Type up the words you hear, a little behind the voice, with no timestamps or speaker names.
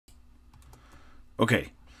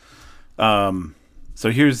Okay.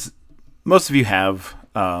 So here's, most of you have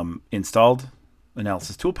installed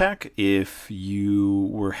Analysis Toolpack. If you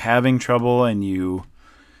were having trouble and you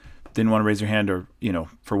didn't want to raise your hand, or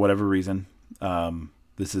for whatever reason,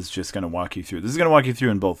 this is just going to walk you through. This is going to walk you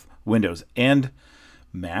through in both Windows and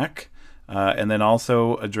Mac, and then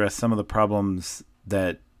also address some of the problems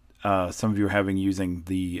that some of you are having using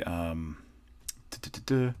the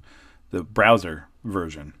browser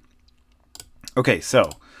version. Okay, so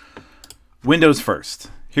Windows first.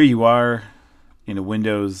 Here you are in a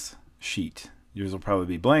Windows sheet. Yours will probably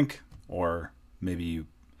be blank, or maybe you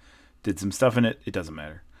did some stuff in it. It doesn't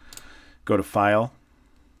matter. Go to File,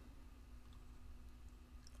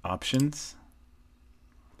 Options.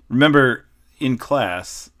 Remember, in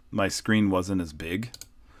class, my screen wasn't as big,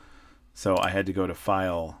 so I had to go to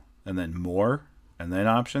File and then More and then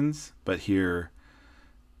Options. But here,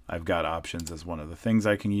 I've got Options as one of the things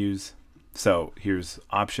I can use. So here's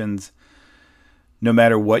Options. No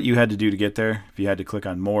matter what you had to do to get there, if you had to click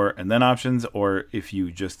on More and then Options, or if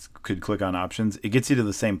you just could click on Options, it gets you to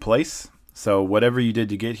the same place. So whatever you did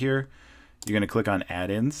to get here, you're going to click on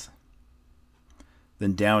Add-ins.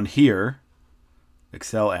 Then down here,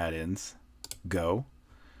 Excel Add-ins, go.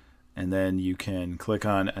 And then you can click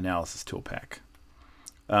on Analysis Toolpack.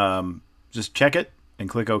 Just check it and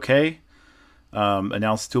click OK.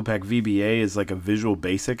 Analysis Toolpack VBA is like a Visual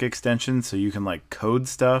Basic extension, so you can like code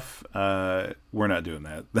stuff. We're not doing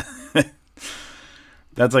that.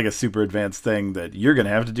 That's like a super advanced thing that you're going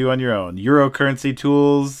to have to do on your own. Euro currency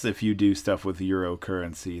tools, if you do stuff with Euro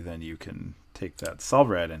currency, then you can take that.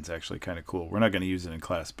 Solver add-in's actually kind of cool. We're not going to use it in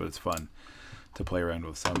class, but it's fun to play around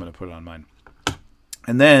with, so I'm going to put it on mine.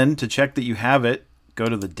 And then to check that you have it, go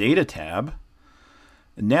to the Data tab.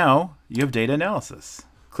 And now you have Data Analysis.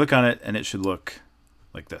 Click on it, and it should look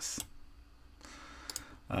like this.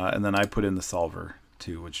 And then I put in the solver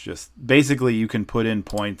too, which just basically you can put in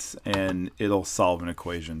points and it'll solve an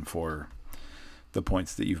equation for the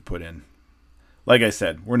points that you've put in. Like I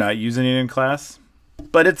said, we're not using it in class,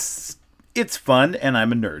 but it's fun, and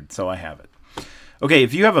I'm a nerd, so I have it. Okay,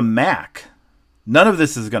 if you have a Mac, none of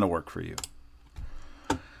this is going to work for you.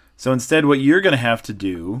 So instead, what you're going to have to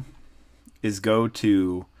do is go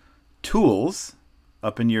to Tools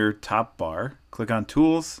up in your top bar, click on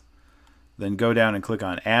Tools, then go down and click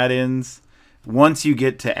on Add-ins. Once you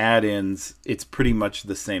get to Add-ins, it's pretty much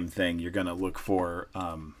the same thing. You're going to look for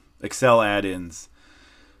Excel Add-ins,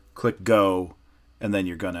 click Go, and then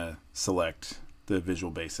you're going to select the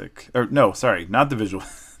Visual Basic. Or no, sorry, not the Visual,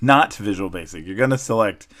 not Visual Basic. You're going to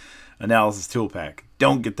select Analysis Toolpack.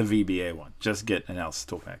 Don't get the VBA one. Just get Analysis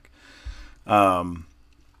Toolpack.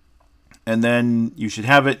 And then you should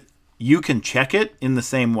have it. You can check it in the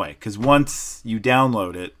same way, because once you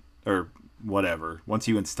download it, or whatever, once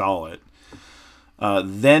you install it,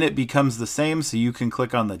 then it becomes the same. So you can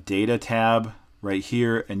click on the Data tab right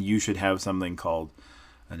here, and you should have something called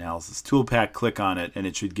Analysis Toolpack. Click on it, and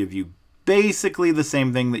it should give you basically the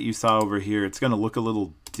same thing that you saw over here. It's going to look a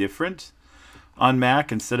little different on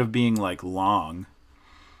Mac. Instead of being like long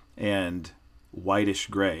and whitish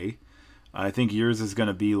gray, I think yours is going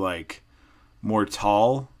to be like more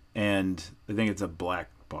tall, and I think it's a black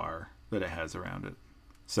bar that it has around it.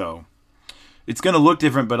 So it's going to look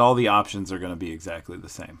different, but all the options are going to be exactly the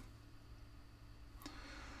same.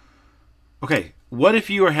 Okay, what if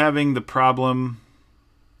you are having the problem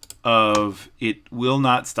of it will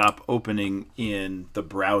not stop opening in the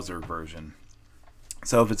browser version?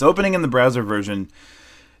 So if it's opening in the browser version,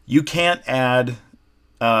 you can't add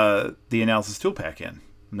the Analysis Toolpack in,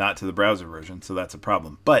 not to the browser version, so that's a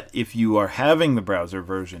problem. But if you are having the browser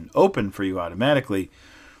version open for you automatically,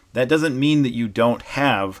 that doesn't mean that you don't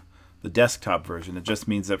have the desktop version. It just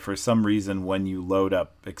means that for some reason when you load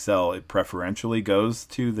up Excel, it preferentially goes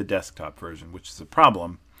to the desktop version, which is a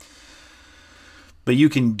problem. But you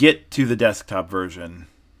can get to the desktop version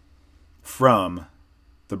from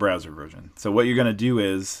the browser version. So what you're going to do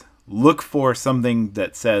is look for something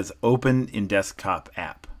that says Open in Desktop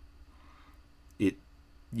App.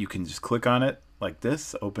 You can just click on it like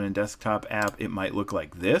this, Open in Desktop App. It might look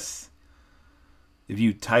like this. If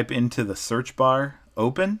you type into the search bar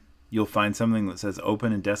Open, you'll find something that says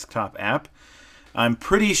Open in Desktop App. I'm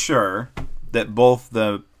pretty sure that both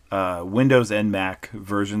the Windows and Mac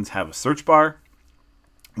versions have a search bar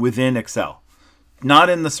within Excel. Not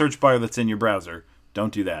in the search bar that's in your browser.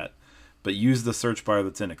 Don't do that. But use the search bar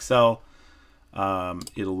that's in Excel.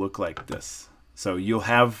 It'll look like this. So you'll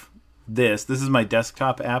have this. This is my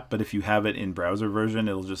desktop app, but if you have it in browser version,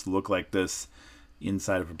 it'll just look like this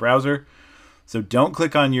inside of a browser. So don't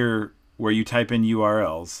click on where you type in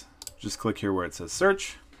URLs. Just click here where it says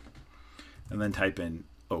search. and then type in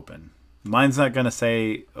open. Mine's not going to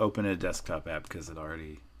say open a desktop app because it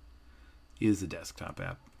already is a desktop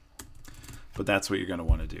app. But that's what you're going to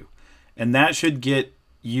want to do. And that should get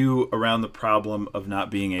you around the problem of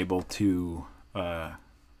not being able to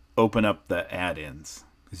open up the add-ins.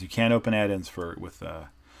 Because you can't open add-ins with a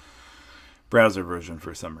browser version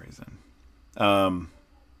for some reason. And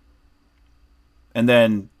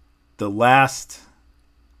then the last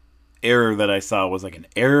error that I saw was like an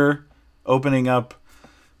error opening up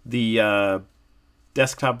the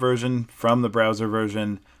desktop version from the browser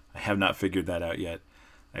version. I have not figured that out yet.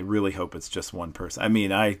 I really hope it's just one person. I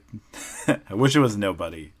mean, I wish it was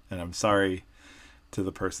nobody, and I'm sorry to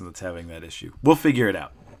the person that's having that issue. We'll figure it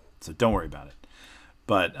out, so don't worry about it.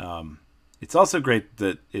 But it's also great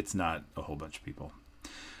that it's not a whole bunch of people.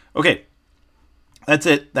 Okay, that's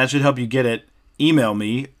it. That should help you get it. Email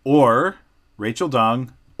me or Rachel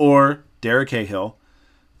Dong or Derek Cahill.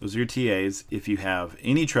 Those are your TAs if you have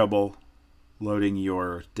any trouble loading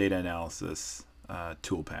your data analysis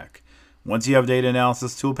Toolpack. Once you have data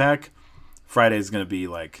analysis Toolpack, Friday is going to be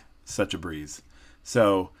like such a breeze.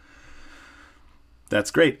 So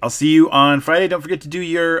that's great. I'll see you on Friday. Don't forget to do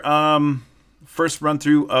your first run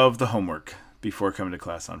through of the homework before coming to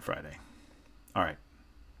class on Friday. All right.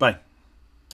 Bye.